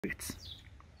boots.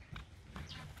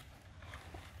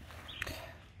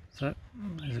 So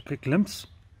there's a quick glimpse.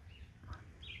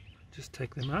 Just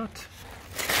take them out.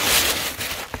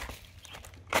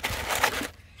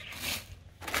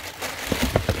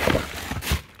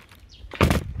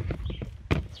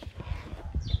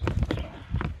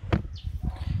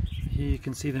 Here you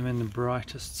can see them in the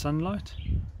brightest sunlight.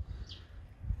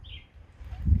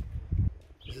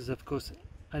 This is of course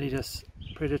Adidas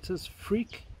Predator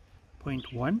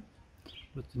Freak.1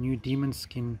 with the new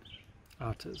DEMONSKIN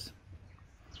outers.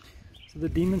 So the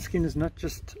DEMONSKIN is not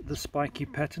just the spiky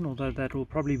pattern, although that will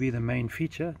probably be the main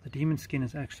feature. The DEMONSKIN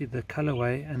is actually the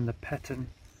colorway and the pattern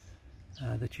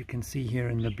that you can see here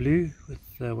in the blue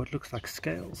with what looks like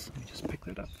scales. Let me just pick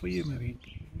that up for you, maybe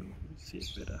you can see it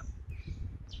better.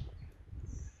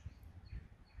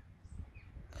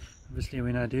 Obviously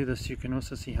when I do this you can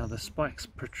also see how the spikes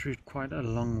protrude quite a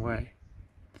long way.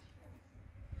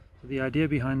 So the idea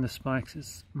behind the spikes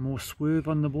is more swerve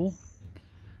on the ball,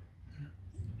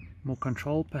 more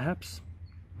control perhaps.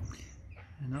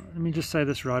 And let me just say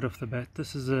this right off the bat,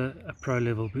 this is a pro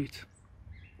level boot.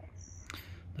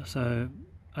 So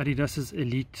Adidas's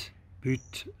elite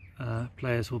boot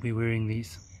players will be wearing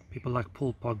these. People like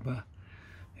Paul Pogba,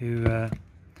 who are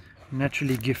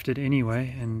naturally gifted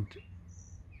anyway, and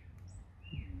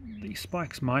these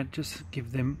spikes might just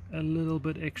give them a little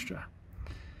bit extra.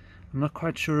 I'm not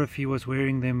quite sure if he was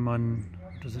wearing them on,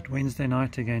 was it Wednesday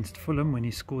night against Fulham when he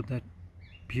scored that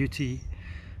beauty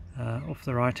off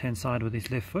the right hand side with his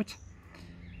left foot.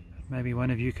 Maybe one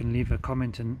of you can leave a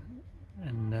comment and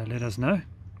let us know.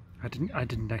 I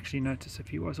didn't actually notice if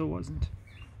he was or wasn't.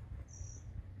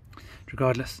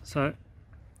 Regardless, so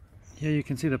here you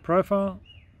can see the profile.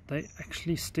 They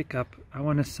actually stick up, I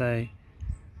want to say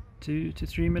 2 to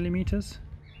 3 millimeters,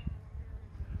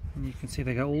 and you can see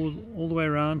they go all the way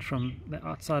around from the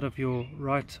outside of your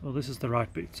right, well this is the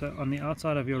right boot, so on the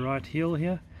outside of your right heel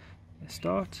here they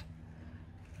start,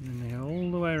 and then they go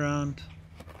all the way around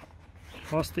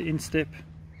past the instep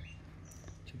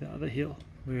to the other heel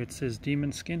where it says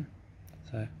DEMONSKIN.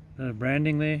 So the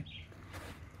branding there,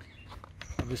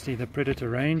 obviously the Predator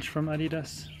range from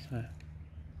Adidas, so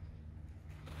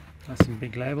nice and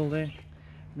big label there.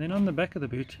 And then on the back of the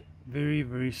boot,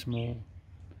 very small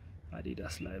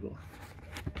Adidas label.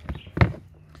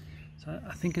 So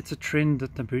I think it's a trend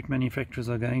that the boot manufacturers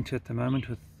are going to at the moment,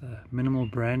 with minimal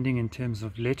branding in terms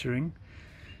of lettering.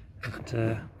 But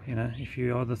you know, if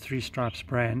you are the Three Stripes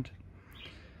brand,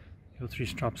 your three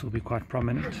stripes will be quite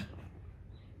prominent.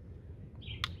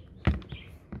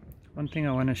 One thing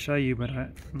I want to show you, but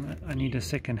I need a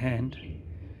second hand,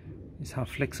 is how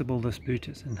flexible this boot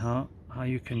is and how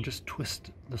you can just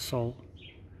twist the sole.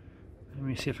 Let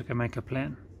me see if I can make a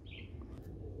plan.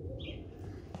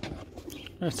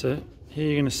 Right, so here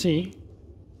you're going to see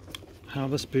how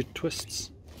this boot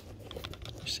twists.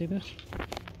 You see that?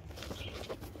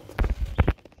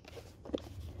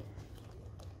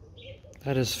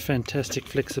 That is fantastic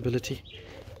flexibility.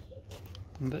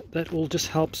 And that all just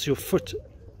helps your foot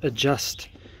adjust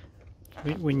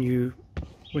when you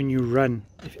run.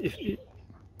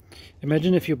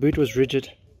 Imagine if your boot was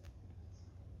rigid.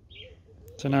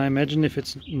 So now imagine if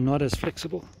it's not as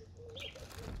flexible.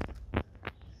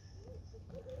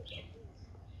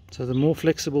 So the more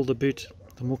flexible the boot,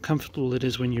 the more comfortable it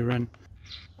is when you run.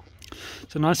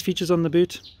 So nice features on the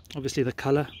boot. Obviously the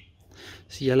color,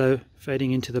 it's yellow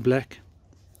fading into the black.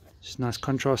 Just nice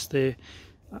contrast there.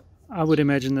 I would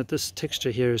imagine that this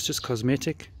texture here is just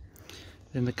cosmetic.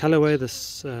 Then the colorway,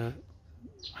 this I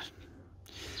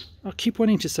keep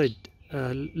wanting to say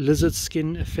lizard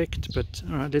skin effect, but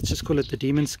alright, let's just call it the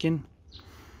DEMONSKIN.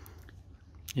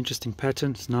 Interesting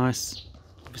pattern, it's nice.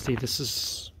 Obviously this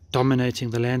is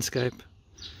dominating the landscape.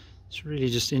 It's really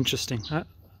just interesting.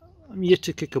 I'm yet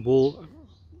to kick a ball.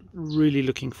 Really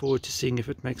looking forward to seeing if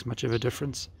it makes much of a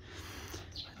difference.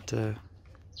 But,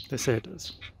 they say it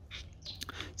does.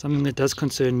 Something that does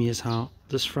concern me is how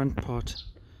this front part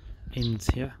ends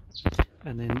here,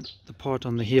 and then the part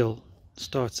on the heel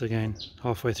starts again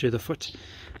halfway through the foot.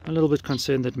 I'm a little bit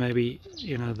concerned that maybe,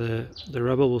 you know, the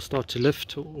rubber will start to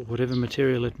lift, or whatever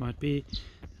material it might be.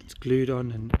 It's glued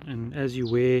on, and as you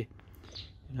wear, you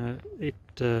know, it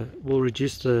will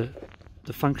reduce the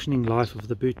functioning life of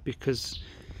the boot, because,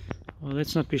 well,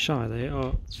 let's not be shy, they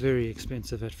are very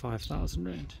expensive at 5,000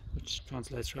 Rand, which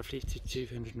translates roughly to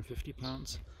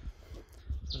 £250.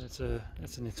 So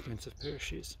that's an expensive pair of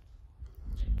shoes.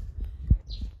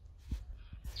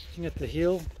 Looking at the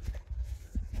heel,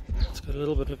 it's got a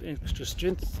little bit of extra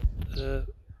strength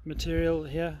material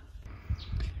here.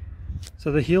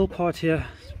 So the heel part here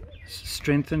is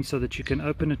strengthened so that you can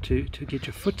open it to get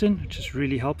your foot in, which is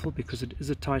really helpful because it is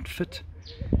a tight fit.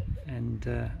 And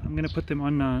I'm going to put them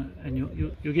on now, and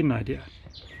you'll get an idea.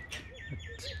 But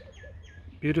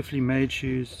beautifully made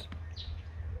shoes,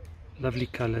 lovely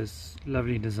colors,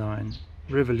 lovely design,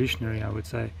 revolutionary I would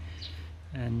say,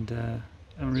 and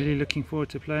I'm really looking forward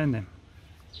to playing them.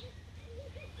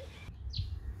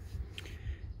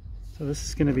 So this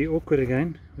is going to be awkward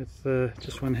again with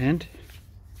just one hand,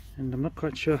 and I'm not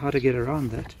quite sure how to get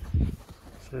around that,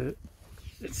 so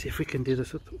let's see if we can do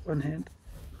this with one hand.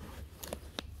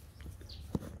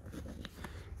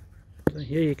 So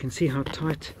here you can see how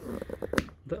tight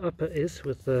the upper is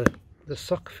with the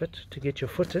sock fit to get your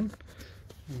foot in,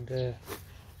 and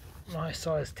my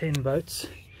size 10 boats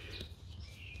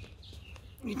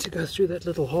need to go through that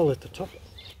little hole at the top.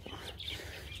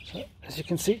 So as you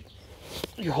can see,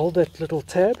 you hold that little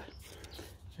tab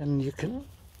and you can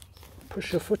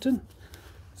push your foot in.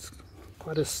 It's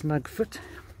quite a snug fit.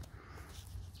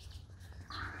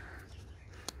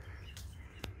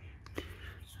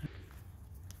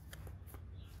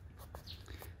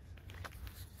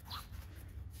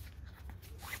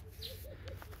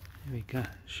 There we go.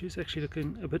 Shoe's actually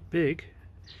looking a bit big,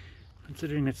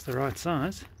 considering it's the right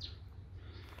size.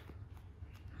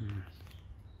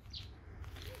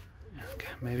 Okay,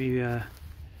 maybe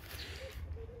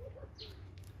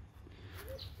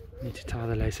need to tie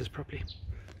the laces properly.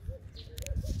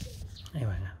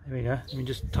 Anyway, there we go. Let me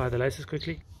just tie the laces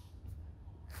quickly.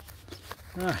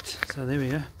 Right, so there we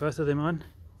go. Both of them on.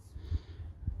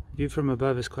 View from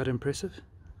above is quite impressive.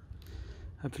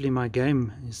 Hopefully my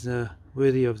game is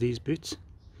worthy of these boots.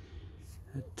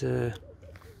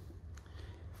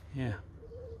 Yeah,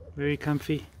 very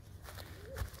comfy.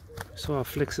 Saw how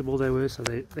flexible they were, so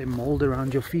they mold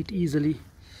around your feet easily,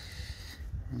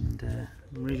 and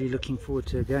I'm really looking forward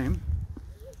to a game,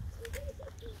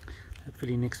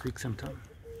 hopefully next week sometime.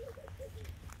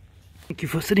 Thank you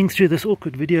for sitting through this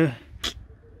awkward video.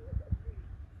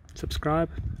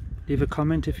 Subscribe, leave a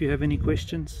comment if you have any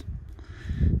questions,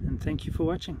 and thank you for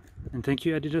watching, and thank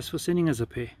you Adidas for sending us a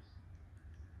pair.